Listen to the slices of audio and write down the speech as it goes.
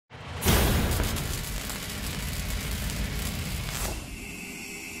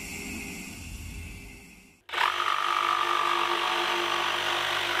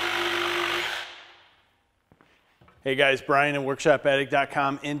Hey guys, Brian at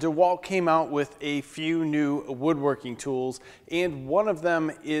WorkshopAddict.com, and DEWALT came out with a few new woodworking tools, and one of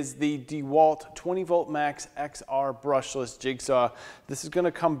them is the DEWALT 20-volt MAX XR Brushless Jigsaw. This is going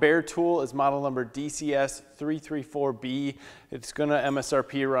to come bare tool as model number DCS334B. It's going to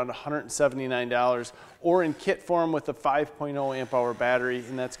MSRP around $179, or in kit form with a 5.0 amp hour battery,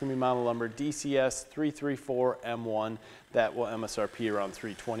 and that's going to be model number DCS334M1. That will MSRP around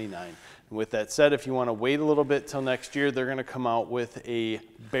 $329. With that said, if you want to wait a little bit till next year, they're going to come out with a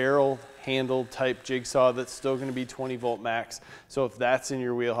barrel handled type jigsaw that's still going to be 20 volt max. So if that's in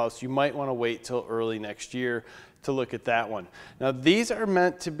your wheelhouse, you might want to wait till early next year to look at that one. Now these are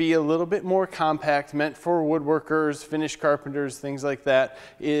meant to be a little bit more compact, meant for woodworkers, finish carpenters, things like that.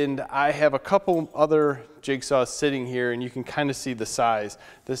 And I have a couple other jigsaws sitting here, and you can kind of see the size.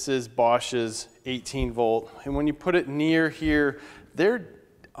 This is Bosch's 18 volt, and when you put it near here, they're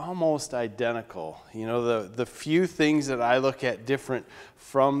almost identical. You know, the few things that I look at different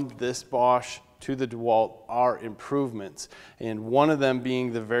from this Bosch to the DEWALT are improvements, and one of them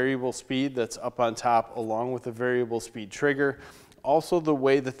being the variable speed that's up on top along with the variable speed trigger. Also, the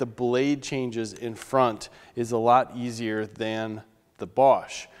way that the blade changes in front is a lot easier than the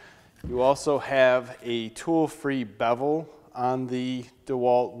Bosch. You also have a tool-free bevel on the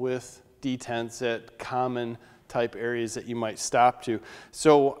DEWALT with detents at common type areas that you might stop to.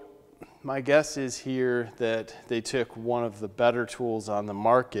 So my guess is here that they took one of the better tools on the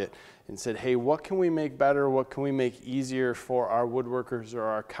market and said, hey, what can we make better? What can we make easier for our woodworkers or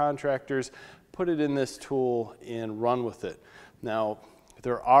our contractors? Put it in this tool and run with it. Now,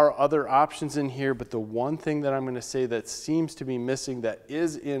 there are other options in here, but the one thing that I'm going to say that seems to be missing that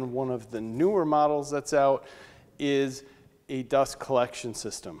is in one of the newer models that's out is a dust collection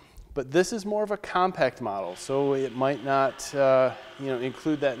system. But this is more of a compact model, so it might not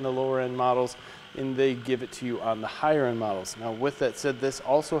include that in the lower end models, and they give it to you on the higher end models. Now with that said, this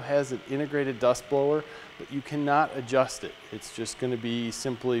also has an integrated dust blower, but you cannot adjust it. It's just going to be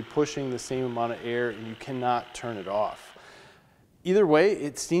simply pushing the same amount of air, and you cannot turn it off. Either way,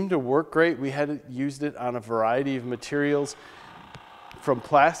 it seemed to work great. We had used it on a variety of materials, from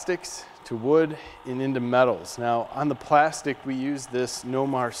plastics to wood and into metals. Now on the plastic, we use this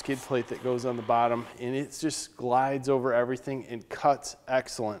Nomar skid plate that goes on the bottom, and it just glides over everything and cuts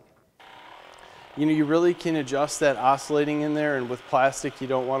excellent. You know, you really can adjust that oscillating in there, and with plastic you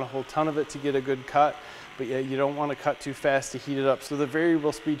don't want a whole ton of it to get a good cut, but yeah, you don't want to cut too fast to heat it up. So the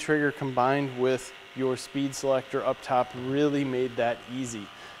variable speed trigger combined with your speed selector up top really made that easy.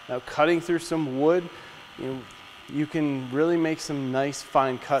 Now cutting through some wood, you can really make some nice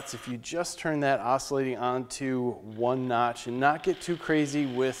fine cuts if you just turn that oscillating on to one notch and not get too crazy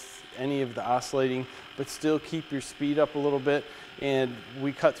with any of the oscillating, but still keep your speed up a little bit. And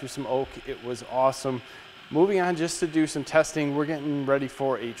we cut through some oak. It was awesome. Moving on just to do some testing, we're getting ready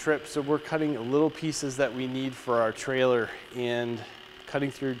for a trip, so we're cutting little pieces that we need for our trailer and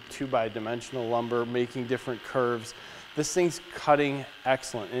cutting through 2x-dimensional lumber, making different curves. This thing's cutting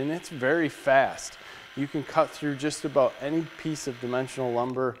excellent, and it's very fast. You can cut through just about any piece of dimensional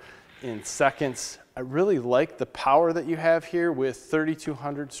lumber in seconds. I really like the power that you have here with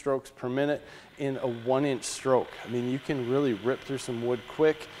 3,200 strokes per minute in a 1-inch stroke. I mean, you can really rip through some wood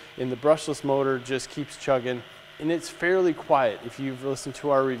quick, and the brushless motor just keeps chugging, and it's fairly quiet. If you've listened to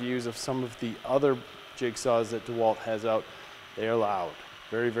our reviews of some of the other jigsaws that DEWALT has out, they are loud,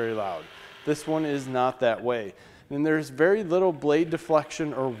 very, very loud. This one is not that way. And there's very little blade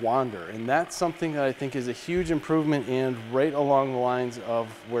deflection or wander, and that's something that I think is a huge improvement, and right along the lines of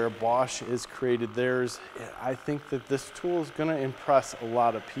where Bosch has created theirs. I think that this tool is going to impress a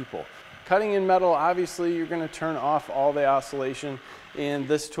lot of people. Cutting in metal, obviously you're going to turn off all the oscillation, and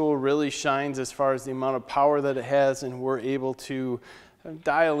this tool really shines as far as the amount of power that it has, and we're able to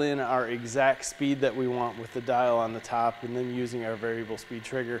dial in our exact speed that we want with the dial on the top, and then using our variable speed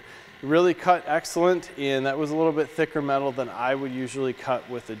trigger. Really cut excellent, and that was a little bit thicker metal than I would usually cut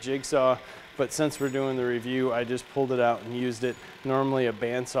with a jigsaw, but since we're doing the review, I just pulled it out and used it. Normally a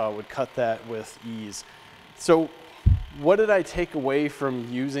bandsaw would cut that with ease. So what did I take away from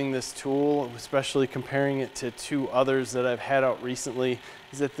using this tool, especially comparing it to two others that I've had out recently,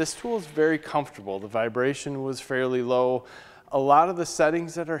 is that this tool is very comfortable. The vibration was fairly low. A lot of the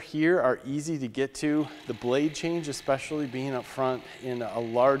settings that are here are easy to get to. The blade change, especially being up front in a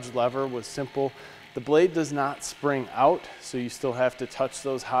large lever, was simple. The blade does not spring out, so you still have to touch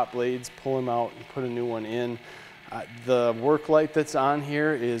those hot blades, pull them out, and put a new one in. The work light that's on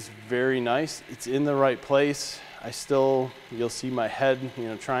here is very nice. It's in the right place. You'll see my head,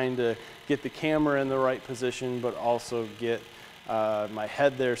 trying to get the camera in the right position, but also get my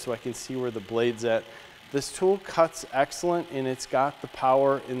head there so I can see where the blade's at. This tool cuts excellent, and it's got the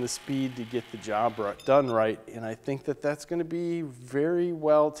power and the speed to get the job done right, and I think that that's going to be very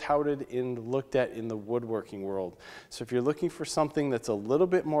well touted and looked at in the woodworking world. So if you're looking for something that's a little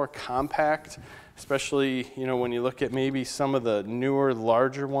bit more compact, especially, you know, when you look at maybe some of the newer,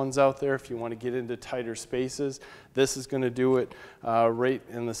 larger ones out there, if you want to get into tighter spaces, this is going to do it right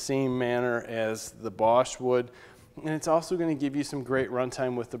in the same manner as the Bosch would. And it's also going to give you some great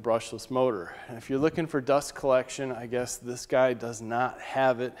runtime with the brushless motor. And if you're looking for dust collection, I guess this guy does not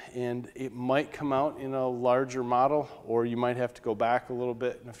have it, and it might come out in a larger model, or you might have to go back a little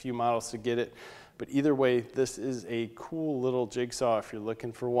bit in a few models to get it. But either way, this is a cool little jigsaw if you're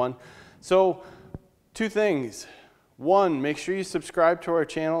looking for one. So, two things. One, make sure you subscribe to our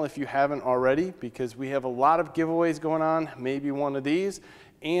channel if you haven't already, because we have a lot of giveaways going on, maybe one of these.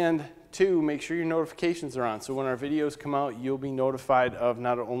 And two, make sure your notifications are on, so when our videos come out, you'll be notified of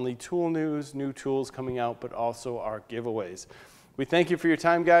not only tool news, new tools coming out, but also our giveaways. We thank you for your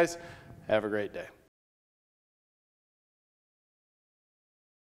time, guys. Have a great day.